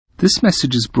This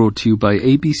message is brought to you by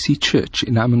ABC Church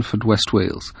in Ammanford, West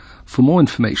Wales. For more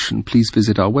information, please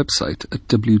visit our website at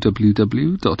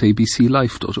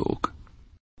www.abclife.org.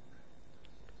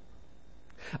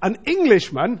 An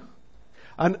Englishman,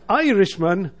 an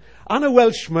Irishman, and a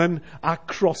Welshman are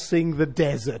crossing the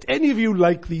desert. Any of you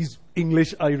like these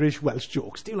English, Irish, Welsh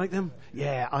jokes? Do you like them?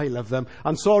 Yeah, I love them.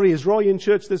 And sorry, is Roy in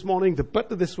church this morning? The butt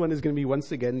of this one is going to be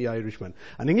once again the Irishman.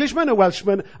 An Englishman, a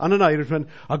Welshman, and an Irishman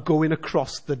are going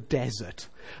across the desert.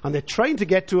 And they're trying to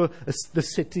get to the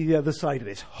city the other side. And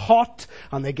it's hot,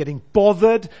 and they're getting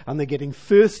bothered, and they're getting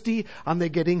thirsty, and they're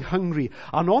getting hungry.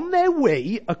 And on their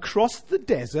way across the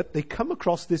desert, they come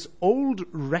across this old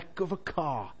wreck of a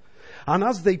car. And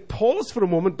as they pause for a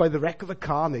moment by the wreck of the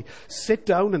car, and they sit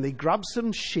down and they grab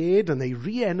some shade and they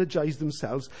re-energize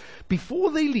themselves, before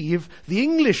they leave, the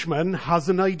Englishman has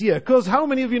an idea. Because how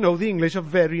many of you know the English are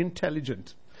very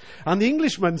intelligent? And the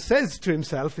Englishman says to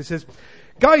himself, he says,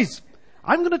 guys,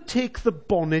 I'm going to take the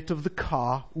bonnet of the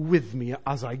car with me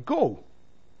as I go.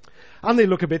 And they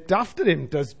look a bit daft at him,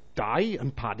 does Di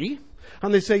and Paddy.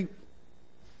 And they say,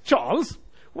 Charles,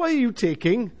 why are you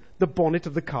taking the bonnet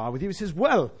of the car with you? He says,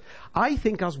 well, I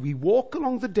think as we walk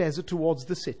along the desert towards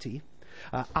the city,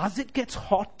 as it gets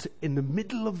hot in the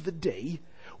middle of the day,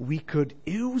 we could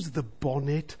use the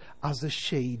bonnet as a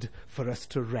shade for us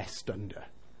to rest under.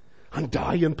 And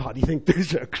Di and Paddy think this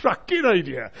is a cracking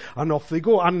idea. And off they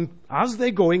go. And as they're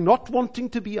going, not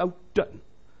wanting to be outdone,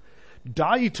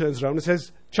 Di turns around and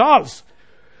says, Charles,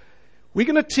 we're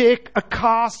going to take a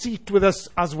car seat with us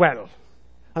as well.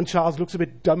 And Charles looks a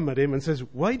bit dumb at him and says,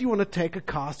 why do you want to take a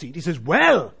car seat? He says,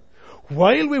 well,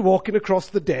 while we're walking across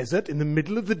the desert in the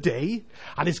middle of the day,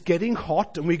 and it's getting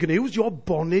hot, and we can use your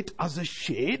bonnet as a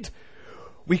shade,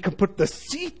 we can put the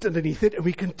seat underneath it, and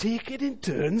we can take it in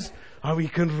turns, and we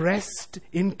can rest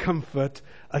in comfort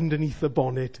underneath the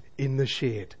bonnet in the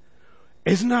shade.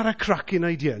 Isn't that a cracking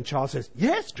idea? And Charles says,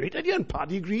 yes, great idea. And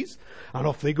Paddy agrees, and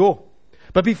off they go.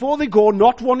 But before they go,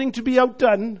 not wanting to be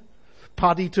outdone,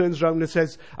 Paddy turns round and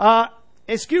says,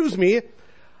 excuse me,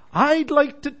 I'd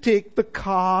like to take the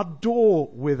car door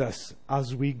with us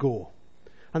as we go.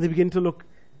 And they begin to look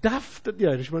daft at the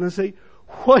Irishman and say,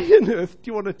 why on earth do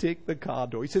you want to take the car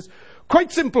door? He says,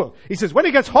 quite simple. He says, when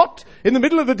it gets hot in the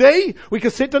middle of the day, we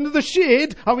can sit under the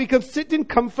shade and we can sit in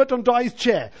comfort on Di's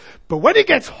chair. But when it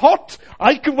gets hot,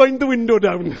 I can wind the window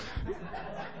down.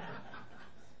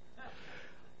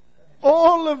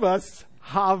 All of us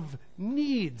have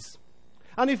needs.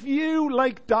 And if you,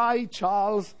 like Di,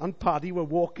 Charles, and Paddy, were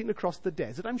walking across the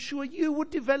desert, I'm sure you would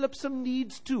develop some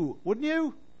needs too, wouldn't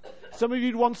you? Some of you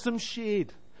would want some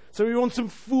shade. Some of you want some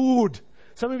food.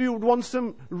 Some of you would want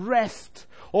some rest.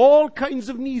 All kinds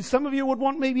of needs. Some of you would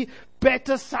want maybe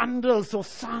better sandals so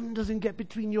sand doesn't get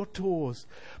between your toes.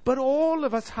 But all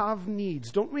of us have needs,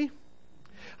 don't we?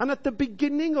 And at the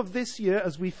beginning of this year,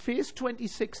 as we face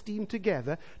 2016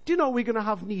 together, do you know we're going to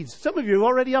have needs? Some of you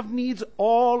already have needs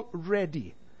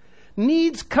already.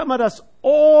 Needs come at us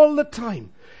all the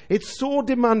time. It's so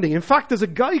demanding. In fact, there's a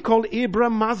guy called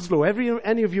Abraham Maslow.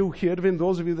 Any of you heard of him?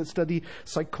 Those of you that study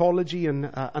psychology and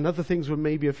other things will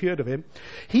maybe have heard of him.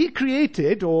 He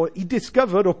created, or he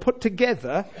discovered, or put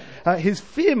together his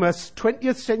famous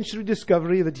 20th century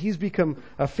discovery that he's become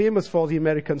famous for, the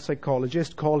American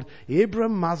psychologist, called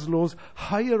Abraham Maslow's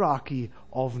hierarchy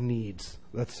of needs,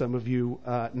 that some of you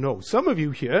know. Some of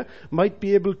you here might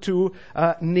be able to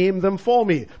name them for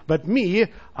me. But me,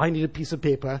 I need a piece of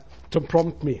paper to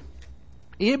prompt me.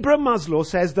 Abraham Maslow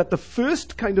says that the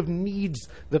first kind of needs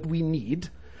that we need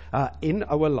in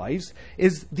our lives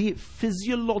is the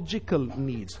physiological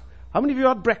needs. How many of you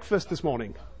had breakfast this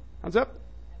morning? Hands up.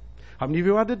 How many of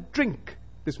you had a drink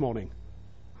this morning?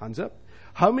 Hands up.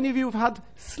 How many of you have had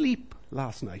sleep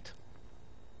last night?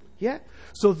 Yeah?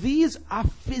 So these are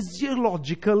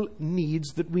physiological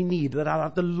needs that we need, that are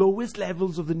at the lowest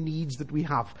levels of the needs that we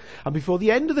have. And before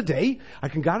the end of the day, I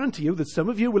can guarantee you that some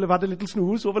of you will have had a little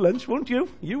snooze over lunch, won't you?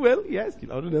 You will, yes.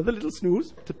 You'll have another little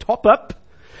snooze to top up.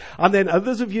 And then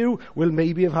others of you will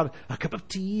maybe have had a cup of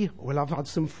tea, or will have had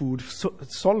some food,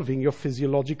 solving your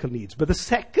physiological needs. But the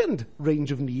second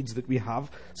range of needs that we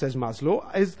have, says Maslow,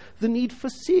 is the need for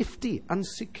safety and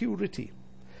security.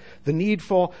 The need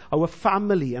for our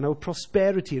family and our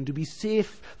prosperity, and to be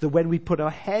safe, that when we put our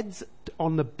heads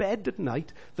on the bed at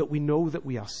night, that we know that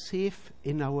we are safe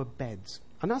in our beds.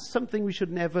 And that's something we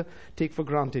should never take for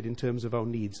granted in terms of our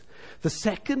needs. The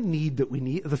third need that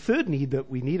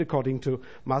we need, according to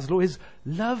Maslow, is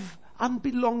love and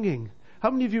belonging.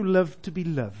 How many of you love to be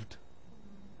loved?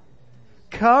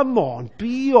 Come on,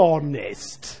 be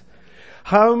honest.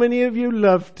 How many of you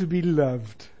love to be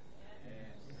loved?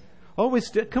 Oh,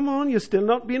 come on, you're still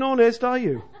not being honest, are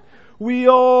you? We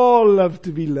all love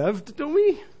to be loved, don't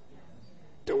we?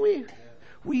 Don't we?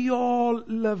 We all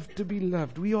love to be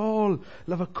loved. We all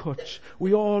love a coach.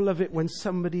 We all love it when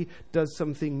somebody does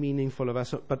something meaningful of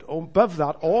us. But above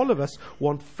that, all of us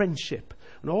want friendship.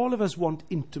 And all of us want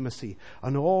intimacy.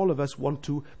 And all of us want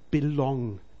to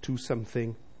belong to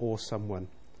something or someone.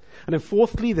 And then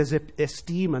fourthly, there's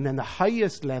esteem. And then the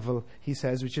highest level, he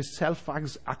says, which is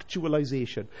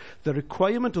self-actualization. The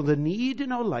requirement or the need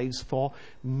in our lives for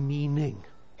meaning.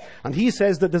 And he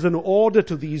says that there's an order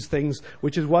to these things,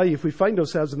 which is why if we find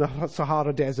ourselves in the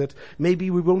Sahara Desert, maybe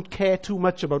we won't care too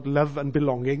much about love and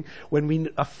belonging when we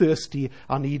are thirsty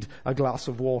and need a glass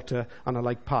of water and are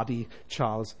like Paddy,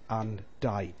 Charles and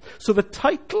Di. So the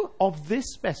title of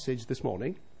this message this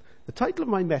morning, the title of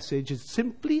my message is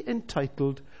simply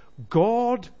entitled,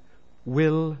 God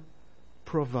Will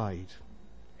Provide.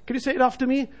 Can you say it after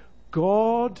me?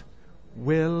 God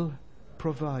will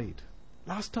provide.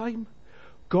 Last time?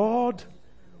 God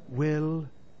will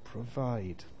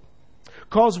provide.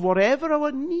 Because whatever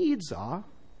our needs are,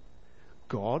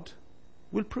 God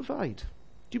will provide.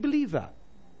 Do you believe that?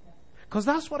 Because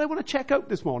that's what I want to check out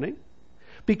this morning.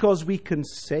 Because we can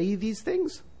say these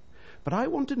things, but I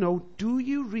want to know, do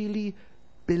you really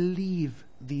believe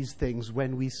these things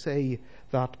when we say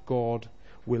that God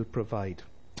will provide?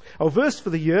 Our verse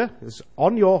for the year is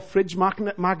on your fridge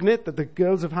magnet that the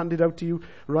girls have handed out to you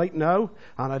right now.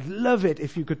 And I'd love it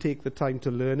if you could take the time to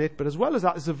learn it. But as well as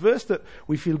that, it's a verse that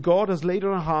we feel God has laid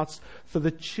on our hearts for the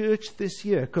church this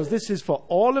year. Because this is for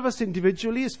all of us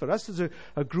individually. It's for us as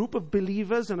a group of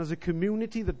believers and as a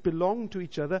community that belong to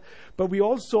each other. But we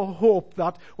also hope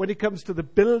that when it comes to the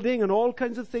building and all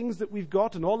kinds of things that we've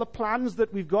got and all the plans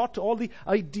that we've got, all the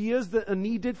ideas that are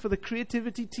needed for the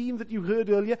creativity team that you heard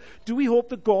earlier, do we hope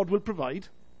that God will provide?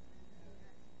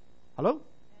 Hello?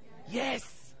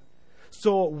 Yes.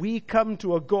 So we come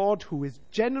to a God who is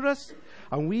generous,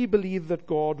 and we believe that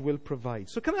God will provide.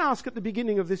 So can I ask at the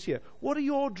beginning of this year, what are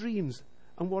your dreams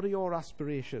and what are your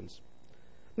aspirations?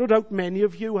 No doubt many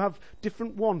of you have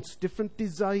different wants, different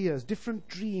desires, different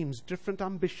dreams, different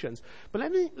ambitions. But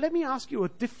let me ask you a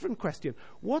different question.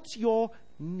 What's your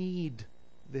need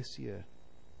this year?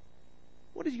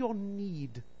 What is your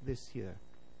need this year?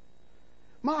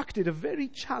 Mark did a very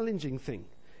challenging thing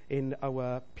in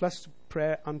our Plus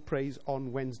Prayer and Praise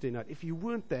on Wednesday night. If you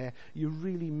weren't there, you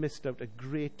really missed out a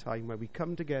great time where we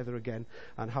come together again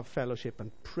and have fellowship and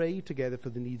pray together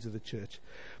for the needs of the church.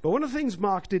 But one of the things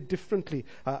Mark did differently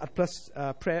at Plus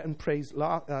Prayer and Praise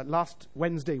last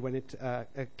Wednesday when it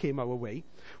came our way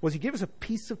was he gave us a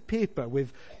piece of paper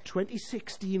with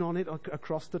 2016 on it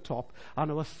across the top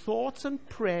and our thoughts and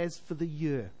prayers for the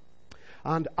year.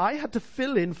 And I had to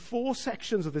fill in 4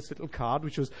 sections of this little card,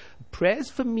 which was prayers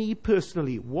for me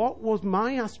personally. What was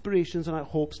my aspirations and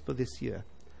hopes for this year?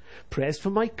 Prayers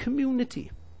for my community.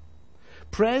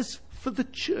 Prayers for the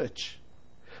church.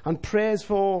 And prayers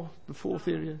for the fourth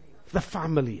area, the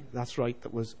family. That's right,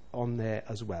 that was on there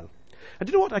as well. And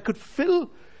you know what? I could fill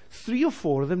 3 or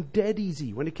 4 of them dead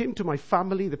easy. When it came to my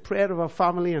family, the prayer of our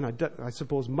family, and I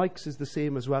suppose Mike's is the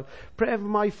same as well. Prayer of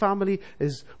my family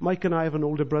is Mike and I have an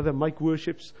older brother. Mike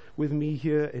worships with me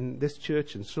here in this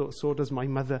church, and so does my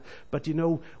mother. But you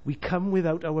know, we come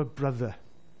without our brother,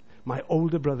 my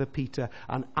older brother Peter,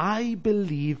 and I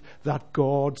believe that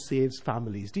God saves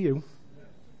families. Do you?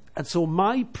 And so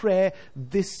my prayer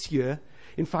this year,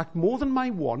 in fact, more than my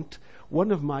want, one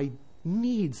of my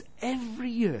needs every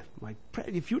year. My prayer,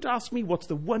 if you'd ask me what's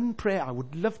the one prayer I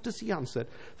would love to see answered,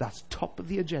 that's top of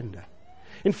the agenda.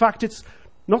 In fact, it's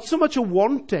not so much a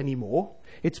want anymore,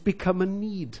 it's become a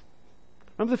need.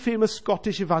 Remember the famous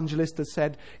Scottish evangelist that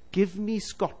said, "Give me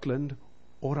Scotland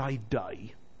or I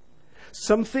die."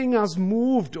 Something has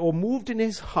moved in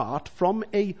his heart from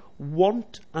a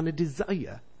want and a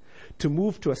desire to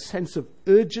move to a sense of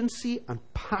urgency and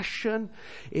passion.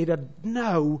 It had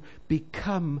now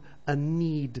become a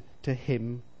need to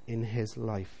him in his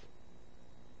life.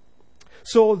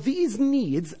 So these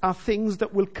needs are things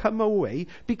that will come our way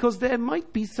because there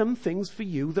might be some things for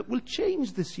you that will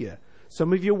change this year.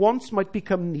 Some of your wants might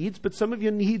become needs, but some of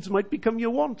your needs might become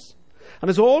your wants. And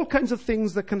there's all kinds of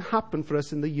things that can happen for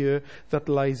us in the year that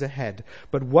lies ahead.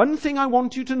 But one thing I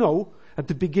want you to know at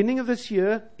the beginning of this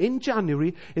year, in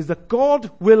January, is that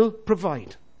God will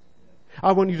provide.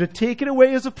 I want you to take it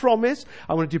away as a promise.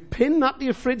 I want you to pin that to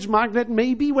your fridge magnet,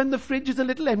 maybe when the fridge is a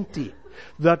little empty,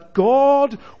 that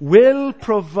God will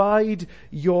provide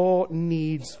your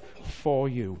needs for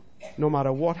you, no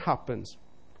matter what happens.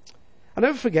 I'll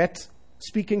never forget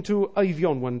speaking to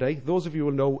Ivion one day. Those of you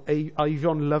will know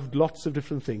Ivion loved lots of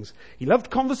different things. He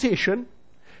loved conversation.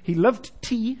 He loved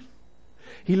tea.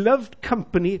 He loved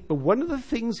company. But one of the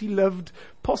things he loved,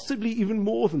 possibly even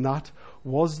more than that,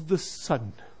 was the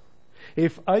sun.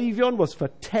 If Eifion was for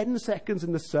 10 seconds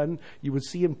in the sun, you would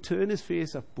see him turn his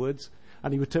face upwards,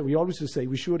 and he would turn. We always used to say,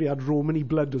 we're sure he had Romany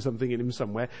blood or something in him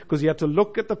somewhere, because he had to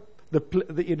look at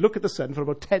he'd look at the sun for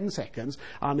about 10 seconds,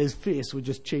 and his face would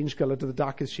just change colour to the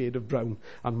darkest shade of brown,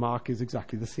 and Mark is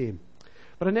exactly the same.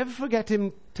 But I never forget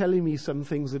him telling me some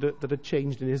things that had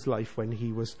changed in his life when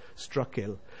he was struck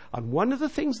ill. And one of the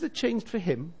things that changed for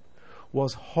him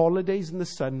was holidays in the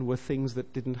sun were things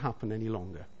that didn't happen any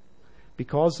longer.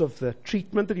 Because of the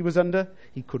treatment that he was under,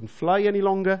 he couldn't fly any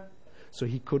longer, so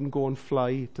he couldn't go and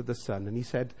fly to the sun. And he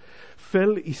said,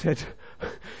 Phil,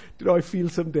 I feel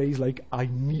some days like I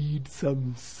need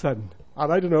some sun.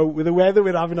 And I don't know, with the weather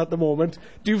we're having at the moment,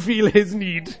 do you feel his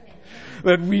need?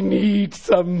 That we need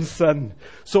some sun.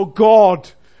 So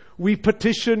God, we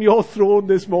petition your throne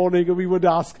this morning, and we would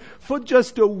ask, for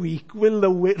just a week, will the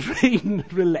rain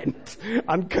relent?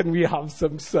 And can we have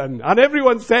some sun? And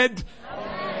everyone said,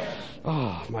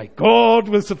 oh, my God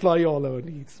will supply all our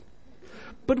needs.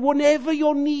 But whatever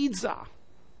your needs are,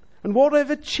 and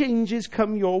whatever changes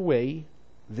come your way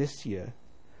this year,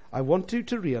 I want you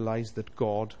to realize that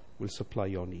God will supply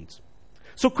your needs.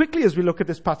 So quickly, as we look at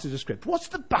this passage of script, what's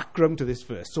the background to this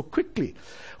verse? So quickly,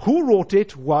 who wrote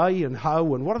it, why and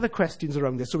how, and what are the questions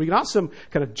around this? So we can ask some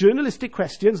kind of journalistic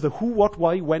questions, the who, what,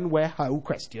 why, when, where, how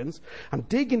questions, and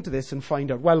dig into this and find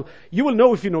out. Well, you will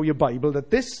know if you know your Bible that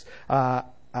this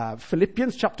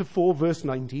Philippians chapter 4 verse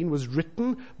 19 was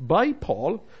written by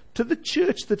Paul to the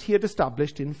church that he had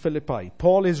established in Philippi.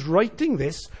 Paul is writing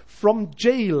this from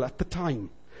jail at the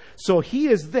time. So he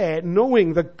is there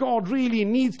knowing that God really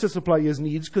needs to supply his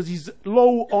needs because he's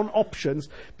low on options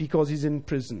because he's in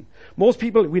prison. Most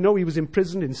people, we know he was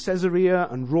imprisoned in Caesarea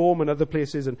and Rome and other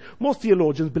places, and most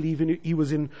theologians believe he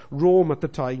was in Rome at the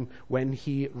time when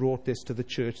he wrote this to the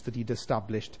church that he'd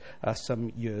established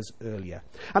some years earlier.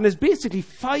 And there's basically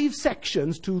 5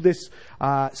 sections to this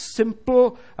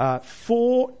simple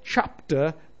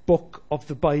 4-chapter book of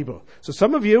the Bible. So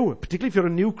some of you, particularly if you're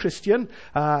a new Christian,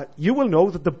 you will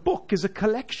know that the book is a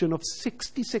collection of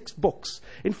 66 books.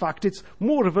 In fact, it's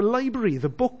more of a library. The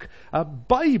book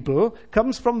Bible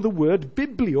comes from the word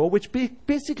biblio, which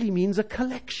basically means a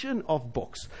collection of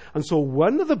books. And so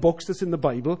one of the books that's in the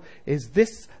Bible is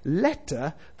this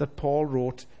letter that Paul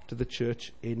wrote to the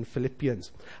church in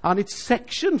Philippians. And it's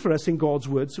sectioned for us in God's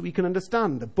word so we can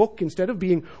understand. The book, instead of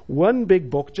being one big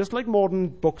book, just like modern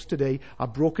books today, are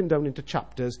broken down into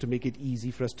chapters to make it easy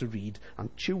for us to read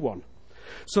and chew on.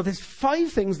 So there's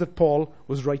 5 things that Paul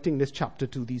was writing this chapter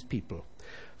to these people.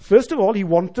 First of all, he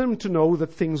wanted them to know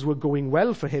that things were going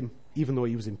well for him, even though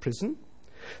he was in prison.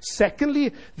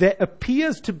 Secondly, there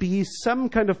appears to be some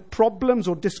kind of problems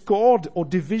or discord or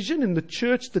division in the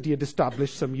church that he had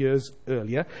established some years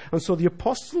earlier. And so the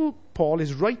Apostle Paul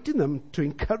is writing them to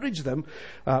encourage them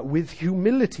with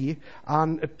humility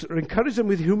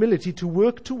to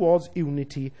work towards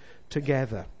unity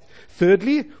together.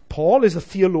 Thirdly, Paul is a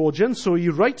theologian, so he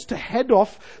writes to head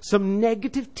off some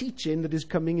negative teaching that is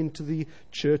coming into the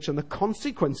church and the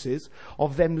consequences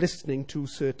of them listening to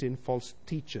certain false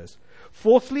teachers.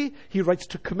 Fourthly, he writes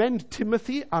to commend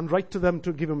Timothy and write to them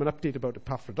to give him an update about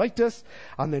Epaphroditus.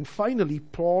 And then finally,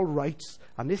 Paul writes,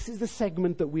 and this is the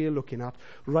segment that we're looking at,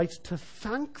 writes to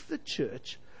thank the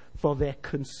church for their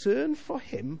concern for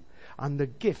him and the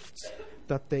gifts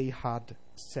that they had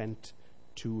sent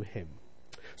to him.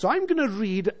 So I'm going to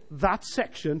read that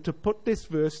section to put this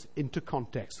verse into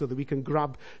context so that we can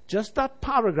grab just that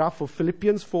paragraph of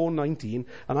Philippians 4:19,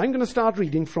 and I'm going to start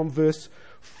reading from verse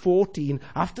 14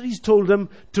 after he's told them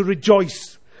to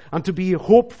rejoice and to be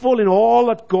hopeful in all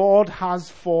that God has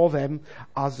for them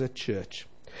as a church.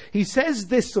 He says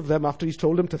this of them after he's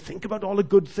told them to think about all the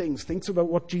good things, thinks about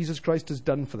what Jesus Christ has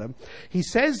done for them. He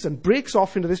says and breaks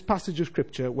off into this passage of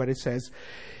scripture where it says,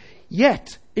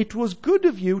 "Yet it was good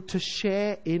of you to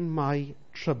share in my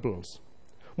troubles.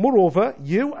 Moreover,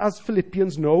 you as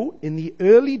Philippians know, in the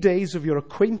early days of your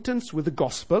acquaintance with the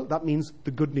gospel," that means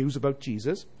the good news about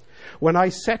Jesus, "when I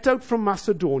set out from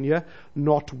Macedonia,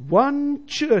 not one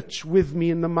church with me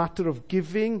in the matter of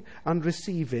giving and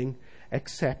receiving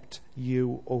except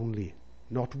you only."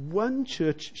 Not one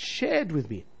church shared with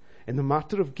me in the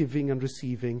matter of giving and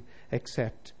receiving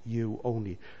except you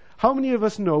only. How many of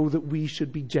us know that we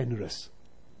should be generous?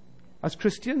 As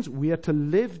Christians, we are to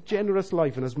live generous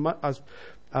life. And as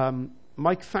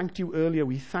Mike thanked you earlier,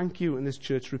 we thank you in this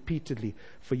church repeatedly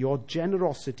for your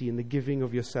generosity in the giving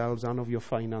of yourselves and of your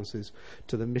finances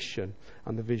to the mission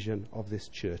and the vision of this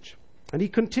church. And he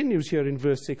continues here in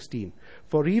verse 16.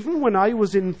 For even when I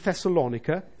was in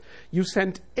Thessalonica, you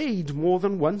sent aid more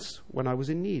than once when I was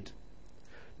in need.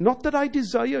 Not that I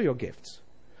desire your gifts.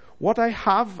 What I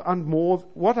have,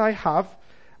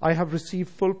 I have received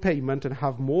full payment and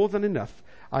have more than enough.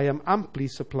 I am amply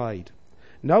supplied.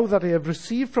 Now that I have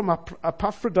received from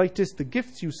Epaphroditus the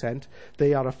gifts you sent,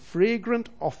 they are a fragrant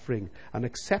offering, an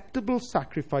acceptable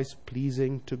sacrifice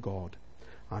pleasing to God.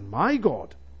 And my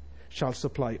God shall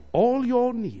supply all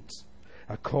your needs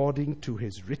according to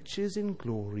his riches in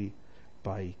glory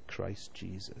by Christ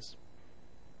Jesus.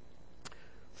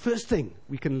 First thing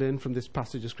we can learn from this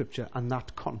passage of Scripture and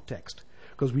that context,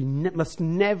 because we must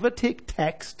never take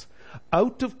text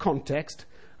out of context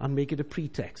and make it a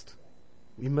pretext.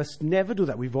 We must never do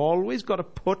that. We've always got to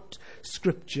put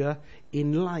Scripture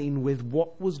in line with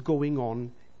what was going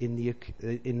on in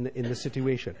the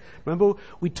situation. Remember,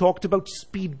 we talked about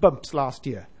speed bumps last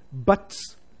year.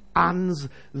 Buts, ands,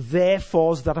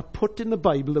 therefores that are put in the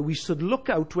Bible that we should look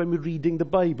out when we're reading the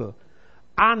Bible.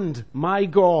 And my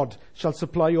God shall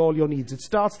supply all your needs. It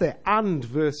starts there. And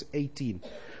verse 18.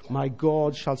 My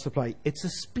God shall supply. It's a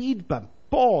speed bump.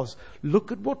 Pause.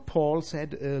 Look at what Paul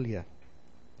said earlier.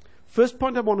 First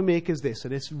point I want to make is this,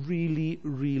 and it's really,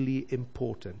 really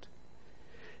important.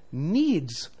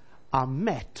 Needs are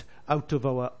met out of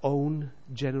our own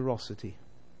generosity.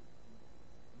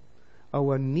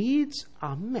 Our needs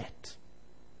are met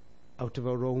out of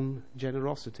our own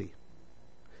generosity.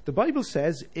 The Bible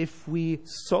says if we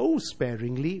sow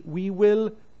sparingly, we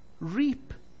will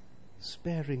reap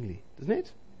sparingly, doesn't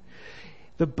it?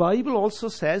 The Bible also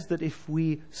says that if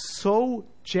we sow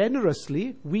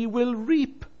generously, we will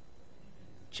reap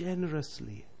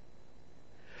generously.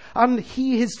 And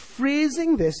he is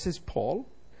phrasing this as Paul,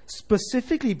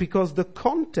 specifically because the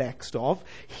context of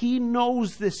he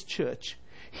knows this church.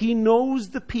 He knows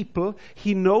the people,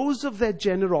 he knows of their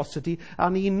generosity,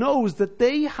 and he knows that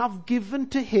they have given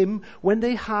to him when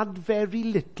they had very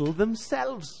little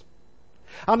themselves.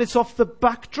 And it's off the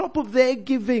backdrop of their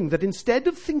giving that instead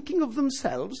of thinking of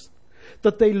themselves,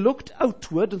 that they looked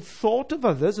outward and thought of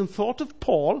others and thought of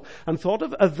Paul and thought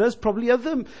of others, probably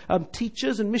other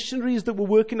teachers and missionaries that were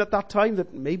working at that time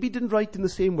that maybe didn't write in the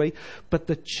same way. But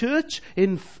the church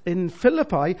in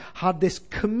Philippi had this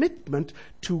commitment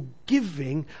to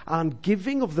giving and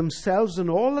giving of themselves and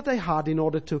all that they had in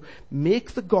order to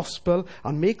make the gospel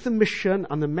and make the mission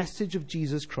and the message of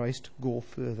Jesus Christ go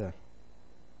further.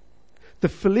 The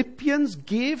Philippians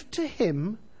gave to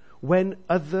him when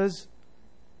others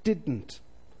didn't.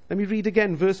 Let me read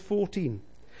again, verse 14.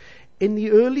 In the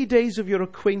early days of your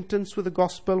acquaintance with the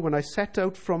gospel, when I set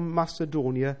out from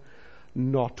Macedonia,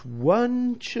 not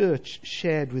one church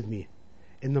shared with me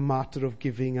in the matter of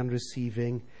giving and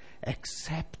receiving,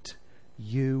 except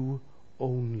you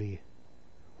only.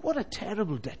 What a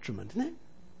terrible detriment, isn't it?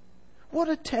 What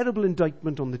a terrible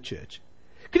indictment on the church.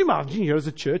 Can you imagine here as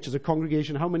a church, as a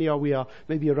congregation, how many are we?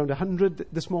 Maybe around 100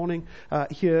 this morning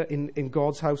here in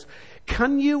God's house.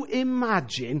 Can you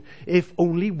imagine if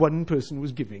only one person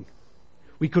was giving?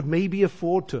 We could maybe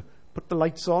afford to put the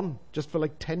lights on just for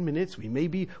like 10 minutes. We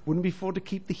maybe wouldn't be afford to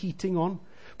keep the heating on.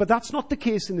 But that's not the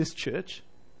case in this church.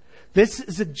 This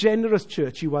is a generous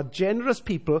church. You are generous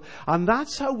people, and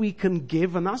that's how we can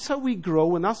give, and that's how we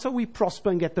grow, and that's how we prosper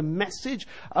and get the message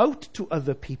out to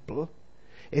other people,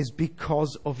 is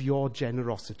because of your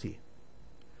generosity.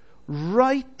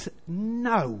 Right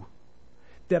now,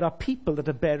 there are people that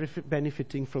are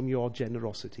benefiting from your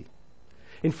generosity.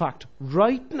 In fact,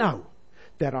 right now,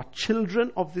 there are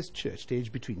children of this church,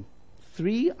 aged between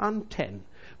 3 and 10,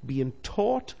 being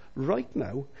taught right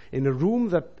now in a room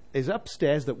that is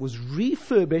upstairs that was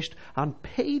refurbished and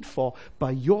paid for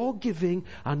by your giving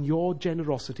and your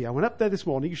generosity. I went up there this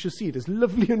morning. You should see it. It's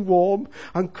lovely and warm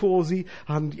and cozy,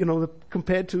 and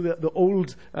compared to the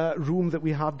old room that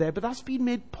we had there. But that's been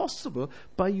made possible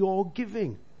by your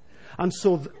giving. And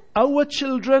so our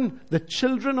children, the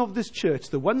children of this church,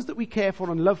 the ones that we care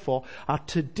for and love for, are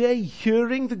today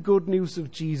hearing the good news of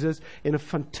Jesus in a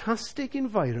fantastic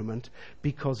environment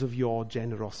because of your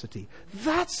generosity.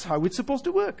 That's how it's supposed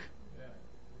to work.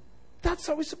 That's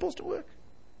how it's supposed to work.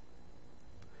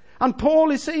 And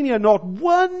Paul is saying here, not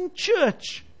one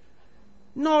church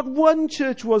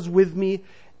was with me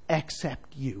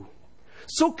except you.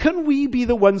 So can we be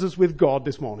the ones that's with God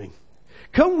this morning?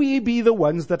 Can we be the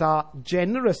ones that are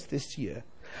generous this year,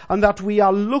 and that we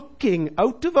are looking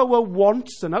out of our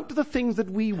wants and out of the things that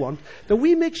we want, that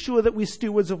we make sure that we're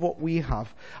stewards of what we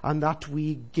have and that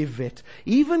we give it,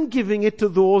 even giving it to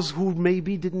those who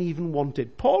maybe didn't even want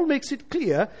it. Paul makes it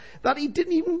clear that he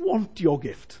didn't even want your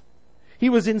gift. He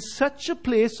was in such a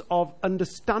place of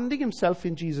understanding himself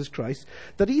in Jesus Christ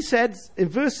that he said in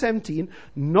verse 17,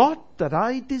 "Not that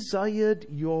I desired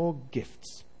your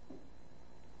gifts.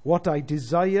 What I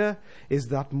desire is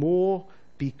that more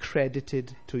be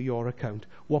credited to your account."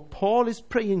 What Paul is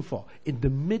praying for in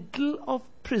the middle of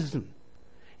prison,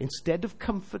 instead of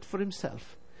comfort for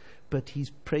himself, but he's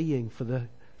praying for the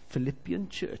Philippian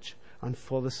church and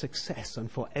for the success and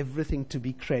for everything to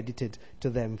be credited to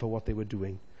them for what they were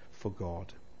doing for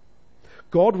God.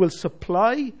 God will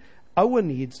supply our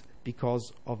needs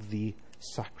because of the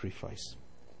sacrifice.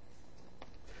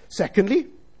 Secondly,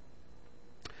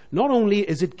 not only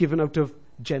is it given out of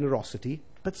generosity,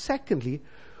 but secondly,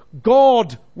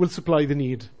 God will supply the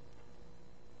need.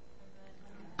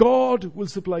 God will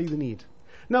supply the need.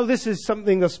 Now, this is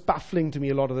something that's baffling to me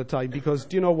a lot of the time, because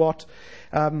do you know what?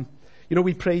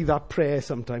 We pray that prayer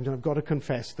sometimes, and I've got to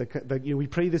confess that we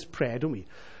pray this prayer, don't we?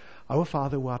 Our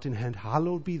Father who art in heaven,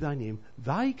 hallowed be thy name.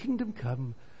 Thy kingdom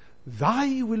come,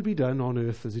 thy will be done on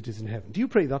earth as it is in heaven. Do you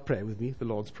pray that prayer with me, the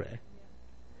Lord's Prayer?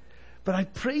 But I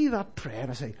pray that prayer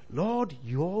and I say, Lord,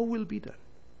 your will be done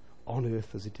on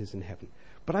earth as it is in heaven.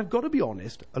 But I've got to be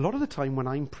honest, a lot of the time when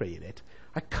I'm praying it,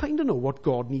 I kind of know what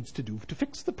God needs to do to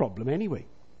fix the problem anyway.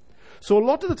 So a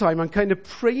lot of the time I'm kind of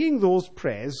praying those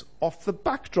prayers off the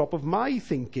backdrop of my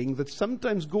thinking that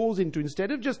sometimes goes into,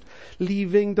 instead of just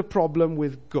leaving the problem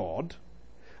with God,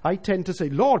 I tend to say,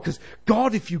 Lord, because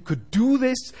God, if you could do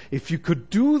this, if you could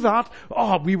do that,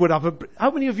 we would have a... How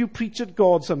many of you preach at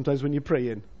God sometimes when you're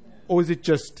praying? Or is it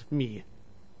just me?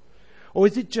 Or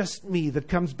is it just me that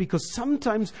comes because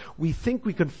sometimes we think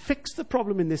we can fix the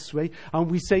problem in this way and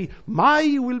we say,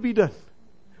 my will be done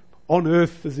on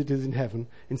earth as it is in heaven,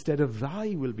 instead of thy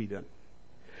will be done.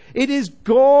 It is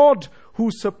God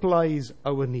who supplies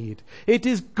our need. It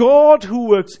is God who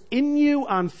works in you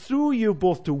and through you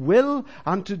both to will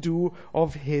and to do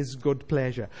of his good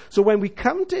pleasure. So when we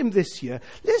come to him this year,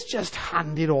 let's just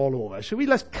hand it all over, shall we?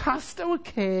 Let's cast our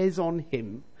cares on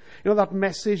him. You know that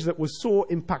message that was so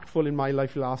impactful in my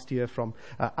life last year from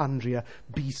Andrea,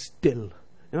 be still.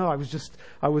 You know,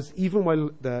 I was even while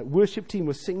the worship team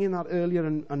was singing that earlier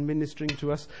and ministering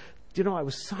to us, I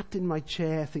was sat in my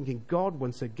chair thinking, God,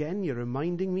 once again, you're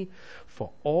reminding me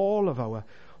for all of our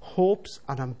hopes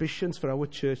and ambitions for our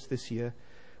church this year,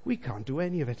 we can't do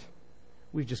any of it.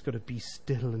 We've just got to be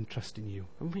still and trust in you,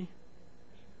 haven't we?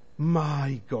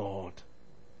 My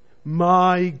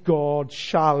God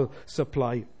shall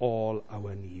supply all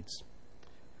our needs.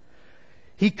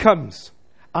 He comes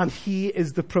and he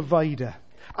is the provider.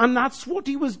 And that's what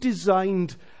he was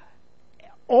designed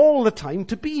all the time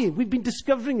to be. We've been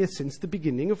discovering it since the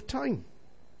beginning of time.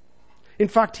 In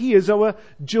fact, he is our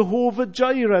Jehovah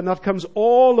Jireh, and that comes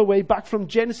all the way back from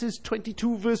Genesis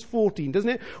 22 verse 14, doesn't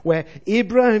it? Where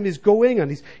Abraham is going and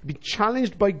he's been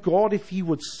challenged by God if he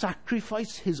would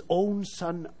sacrifice his own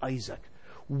son Isaac.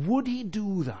 Would he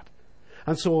do that?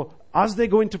 And so, as they're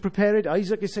going to prepare it,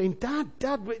 Isaac is saying, Dad,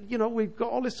 we've got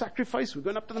all this sacrifice. We're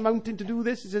going up to the mountain to do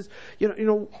this. He says,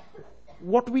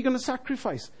 what are we going to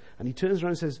sacrifice? And he turns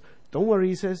around and says, don't worry,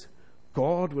 he says,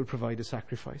 God will provide a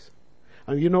sacrifice.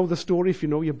 And you know the story, if you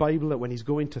know your Bible, that when he's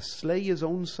going to slay his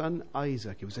own son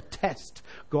Isaac, it was a test.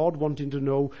 God wanting to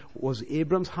know, was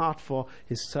Abram's heart for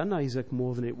his son Isaac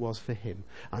more than it was for him?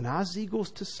 And as he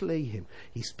goes to slay him,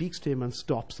 he speaks to him and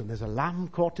stops, and there's a lamb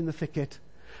caught in the thicket.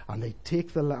 And they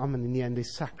take the lamb, and in the end they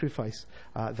sacrifice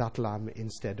that lamb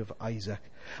instead of Isaac.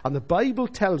 And the Bible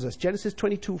tells us, Genesis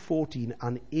 22:14,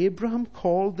 and Abraham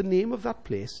called the name of that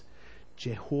place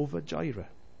Jehovah Jireh.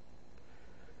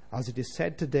 As it is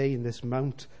said today in this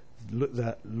mount,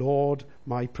 the Lord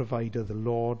my provider, the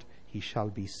Lord he shall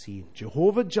be seen.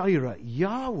 Jehovah Jireh,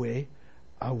 Yahweh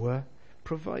our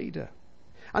provider.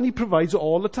 And he provides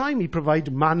all the time. He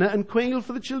provided manna and quail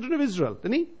for the children of Israel,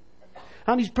 didn't he?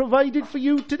 And he's provided for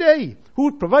you today.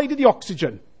 Who provided the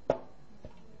oxygen?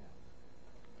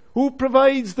 Who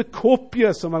provides the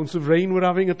copious amounts of rain we're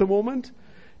having at the moment?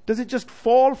 Does it just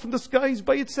fall from the skies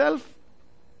by itself?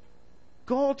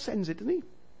 God sends it, doesn't he?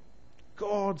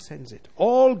 God sends it.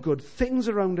 All good things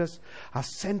around us are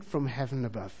sent from heaven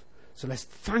above. So let's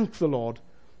thank the Lord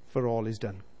for all he's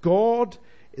done. God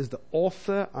is the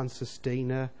author and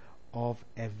sustainer of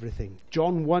everything.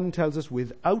 John 1 tells us,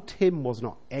 without him was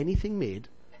not anything made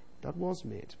that was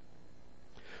made.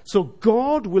 So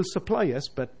God will supply us,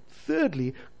 but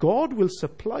thirdly, God will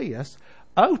supply us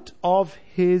out of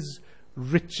his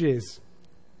riches.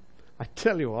 I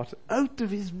tell you what, out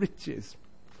of his riches.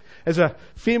 There's a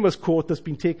famous quote that's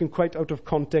been taken quite out of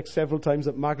context several times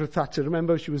that Margaret Thatcher,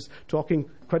 remember, she was talking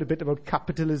quite a bit about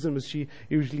capitalism as she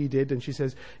usually did, and she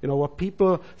says, what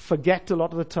people forget a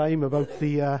lot of the time about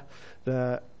the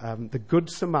Good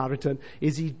Samaritan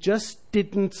is he just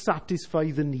didn't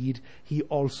satisfy the need, he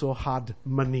also had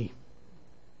money.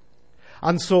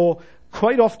 And so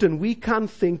quite often we can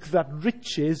think that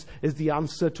riches is the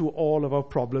answer to all of our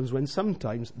problems when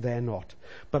sometimes they're not.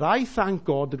 But I thank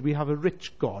God that we have a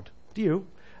rich God. Do you?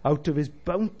 Out of his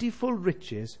bountiful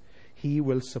riches, he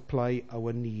will supply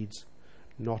our needs,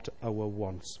 not our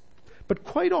wants. But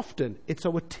quite often it's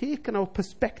our take and our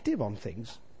perspective on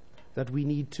things that we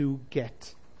need to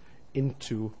get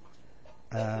into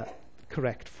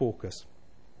correct focus.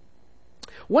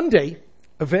 One day,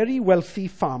 a very wealthy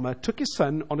farmer took his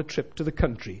son on a trip to the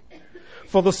country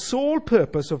for the sole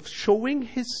purpose of showing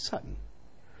his son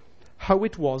how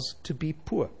it was to be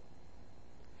poor.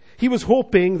 He was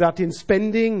hoping that in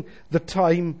spending the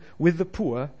time with the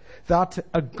poor, that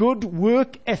a good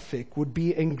work ethic would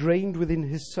be ingrained within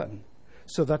his son,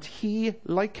 so that he,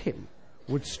 like him,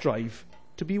 would strive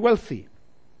to be wealthy.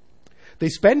 They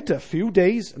spent a few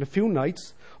days and a few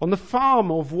nights on the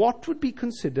farm of what would be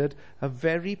considered a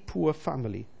very poor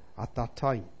family at that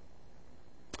time.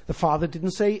 The father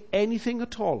didn't say anything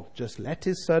at all, just let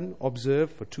his son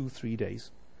observe for 2-3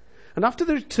 days. And after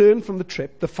the return from the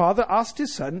trip, the father asked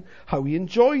his son how he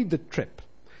enjoyed the trip.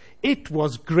 "It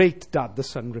was great, Dad," the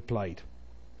son replied.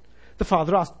 The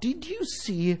father asked, "Did you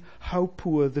see how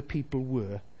poor the people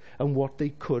were and what they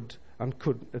couldn't and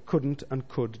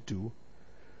could do?"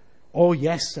 "Oh,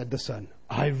 yes," said the son.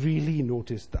 "I really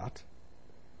noticed that."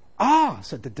 "Ah,"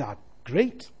 said the dad.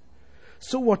 "Great.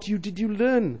 So what did you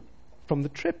learn from the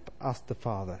trip?" asked the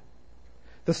father.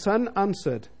 The son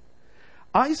answered,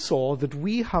 "I saw that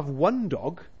we have one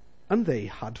dog and they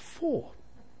had 4.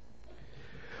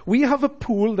 We have a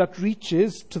pool that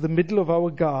reaches to the middle of our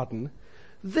garden.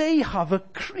 They have a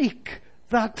creek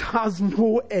that has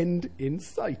no end in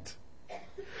sight.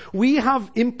 We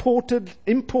have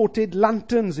imported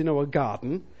lanterns in our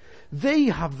garden. They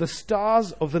have the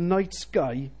stars of the night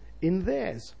sky in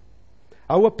theirs.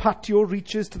 Our patio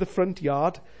reaches to the front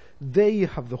yard. They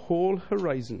have the whole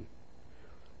horizon.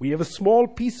 We have a small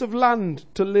piece of land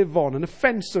to live on and a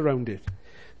fence around it.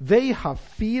 They have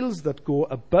fields that go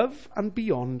above and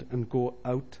beyond and go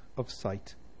out of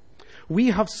sight. We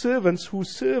have servants who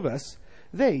serve us.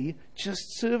 They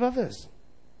just serve others.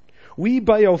 We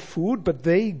buy our food, but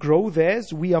they grow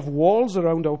theirs. We have walls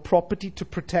around our property to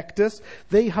protect us.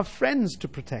 They have friends to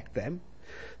protect them."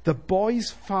 The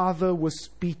boy's father was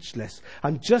speechless,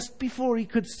 and just before he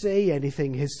could say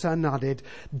anything, his son added,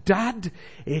 "Dad,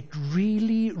 it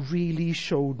really, really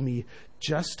showed me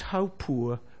just how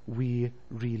poor we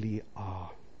really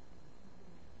are."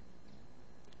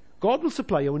 God will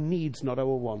supply our needs, not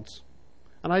our wants.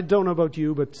 And I don't know about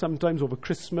you, but sometimes over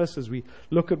Christmas, as we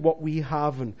look at what we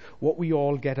have and what we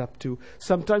all get up to,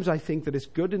 sometimes I think that it's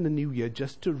good in the new year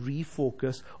just to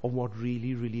refocus on what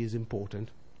really, really is important.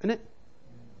 Isn't it?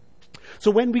 So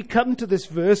when we come to this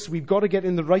verse, we've got to get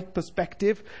in the right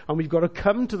perspective, and we've got to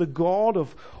come to the God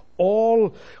of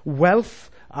all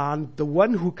wealth and the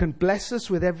one who can bless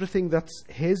us with everything that's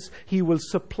his. He will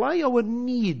supply our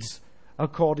needs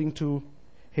according to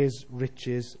his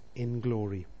riches in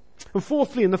glory. And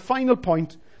fourthly, and the final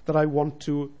point that I want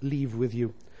to leave with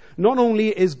you, not only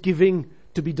is giving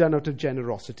to be done out of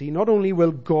generosity, not only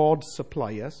will God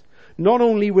supply us, not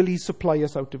only will he supply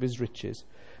us out of his riches,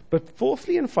 but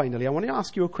fourthly and finally, I want to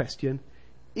ask you a question.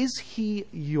 Is he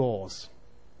yours?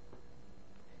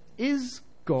 Is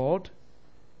God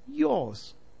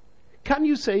yours? Can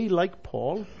you say, like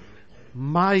Paul,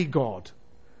 "My God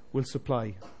will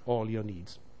supply all your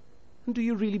needs"? And do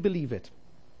you really believe it?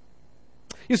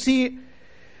 You see,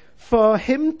 for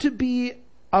him to be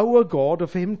our God, or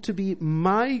for him to be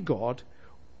my God,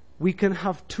 we can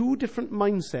have 2 different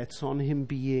mindsets on him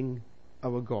being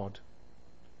our God.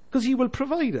 Because he will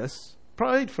provide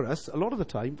for us a lot of the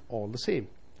time, all the same.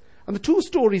 And the 2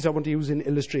 stories I want to use in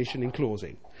illustration in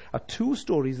closing are 2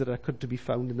 stories that are to be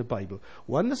found in the Bible.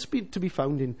 One is to be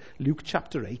found in Luke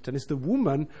chapter 8, and it's the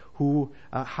woman who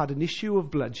had an issue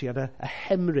of blood. She had a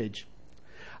hemorrhage.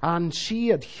 And she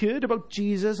had heard about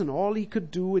Jesus and all he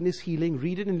could do in his healing.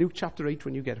 Read it in Luke chapter 8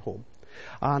 when you get home.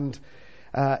 And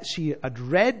she had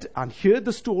read and heard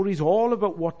the stories all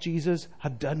about what Jesus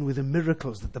had done with the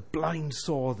miracles, that the blind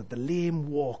saw, that the lame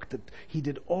walked, that he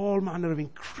did all manner of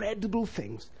incredible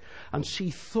things. And she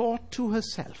thought to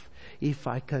herself, if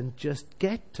I can just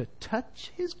get to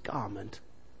touch his garment,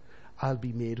 I'll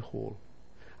be made whole.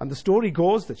 And the story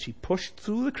goes that she pushed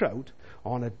through the crowd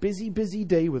on a busy, busy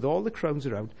day with all the crowds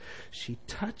around, she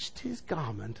touched his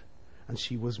garment and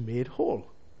she was made whole.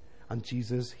 And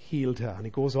Jesus healed her. And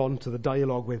it goes on to the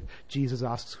dialogue with Jesus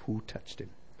asks who touched him.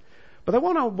 But the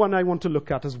one I want to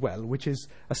look at as well, which is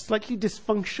a slightly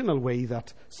dysfunctional way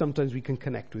that sometimes we can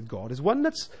connect with God, is one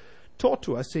that's taught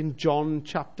to us in John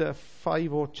chapter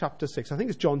 5 or chapter 6. I think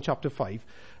it's John chapter 5.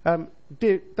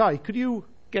 Di, could you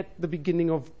get the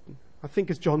beginning of, I think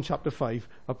it's John chapter 5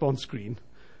 up on screen.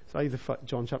 It's either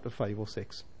John chapter 5 or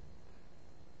 6.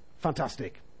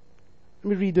 Fantastic.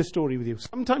 Let me read this story with you.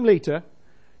 Sometime later,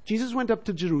 Jesus went up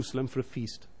to Jerusalem for a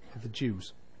feast of the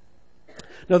Jews.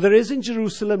 Now there is in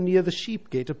Jerusalem near the sheep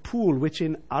gate a pool which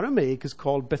in Aramaic is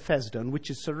called Bethesda, and which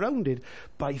is surrounded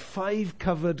by 5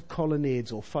 covered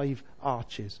colonnades or 5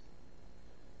 arches.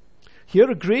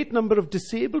 Here a great number of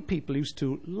disabled people used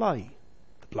to lie.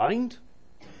 The blind,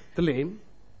 the lame,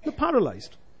 the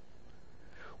paralyzed.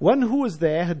 One who was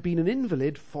there had been an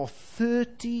invalid for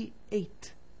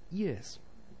 38 years.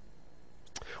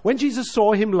 When Jesus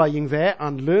saw him lying there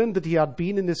and learned that he had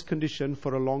been in this condition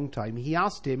for a long time, he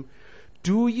asked him,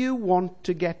 "Do you want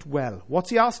to get well?" What's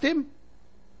he asked him?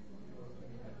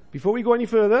 Before we go any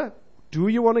further, do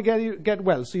you want to get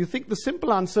well? So you think the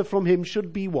simple answer from him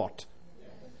should be what?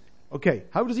 Okay,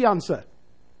 how does he answer?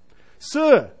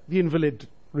 "Sir," the invalid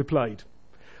replied,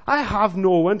 "I have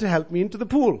no one to help me into the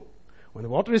pool when the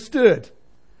water is stirred.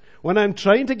 When I'm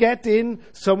trying to get in,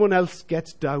 someone else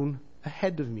gets down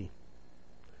ahead of me."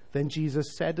 Then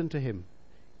Jesus said unto him,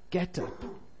 "Get up,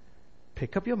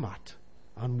 pick up your mat,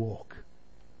 and walk."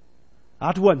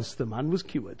 At once the man was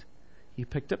cured. He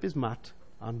picked up his mat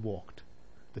and walked.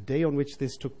 The day on which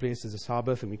this took place is a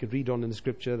Sabbath, and we could read on in the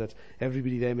scripture that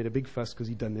everybody there made a big fuss because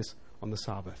he'd done this on the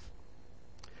Sabbath.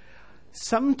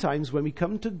 Sometimes when we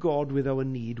come to God with our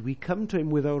need, we come to him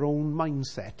with our own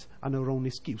mindset and our own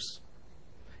excuse.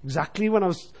 Exactly when I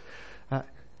was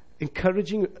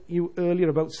encouraging you earlier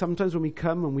about sometimes when we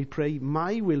come and we pray,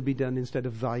 "My will be done" instead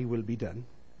of "Thy will be done.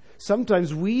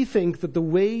 Sometimes we think that the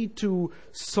way to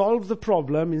solve the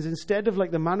problem is, instead of like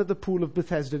the man at the pool of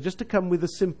Bethesda, just to come with a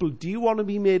simple, "Do you want to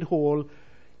be made whole?"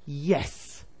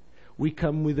 Yes. We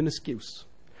come with an excuse.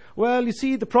 "Well, you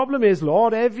see, the problem is,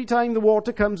 Lord, every time the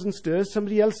water comes and stirs,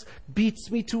 somebody else beats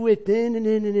me to it."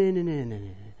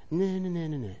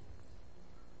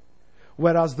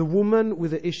 Whereas the woman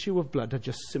with the issue of blood had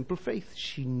just simple faith.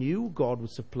 She knew God would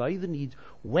supply the need,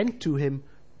 went to him,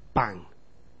 bang.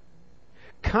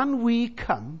 Can we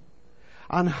come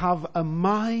and have a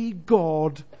 "my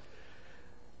God"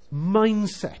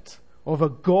 mindset of a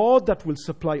God that will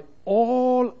supply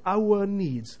all our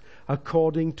needs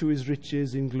according to his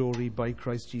riches in glory by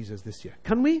Christ Jesus this year?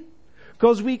 Can we?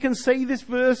 Because we can say this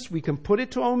verse, we can put it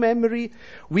to our memory,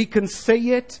 we can say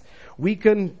it, we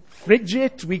can fridge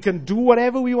it, we can do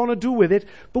whatever we want to do with it,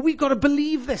 but we've got to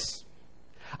believe this.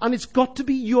 And it's got to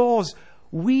be yours.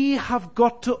 We have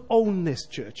got to own this,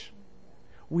 church.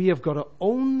 We have got to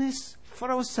own this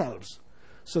for ourselves,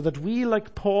 so that we,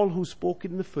 like Paul, who spoke it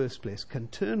in the first place, can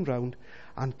turn round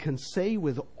and can say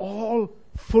with all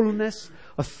fullness,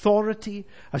 authority,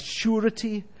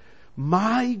 assurity,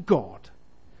 "My God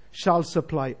shall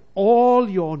supply all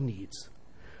your needs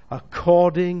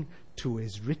according to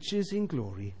his riches in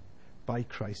glory by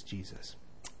Christ Jesus."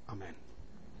 Amen.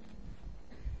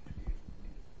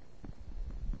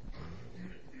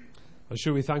 I'm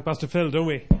sure we thank Pastor Phil, don't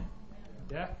we?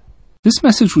 Yeah. This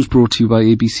message was brought to you by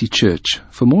ABC Church.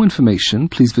 For more information,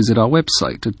 please visit our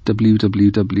website at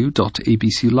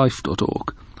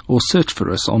www.abclife.org or search for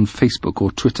us on Facebook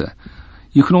or Twitter.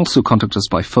 You can also contact us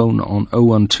by phone on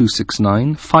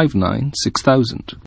 01269 59 6000.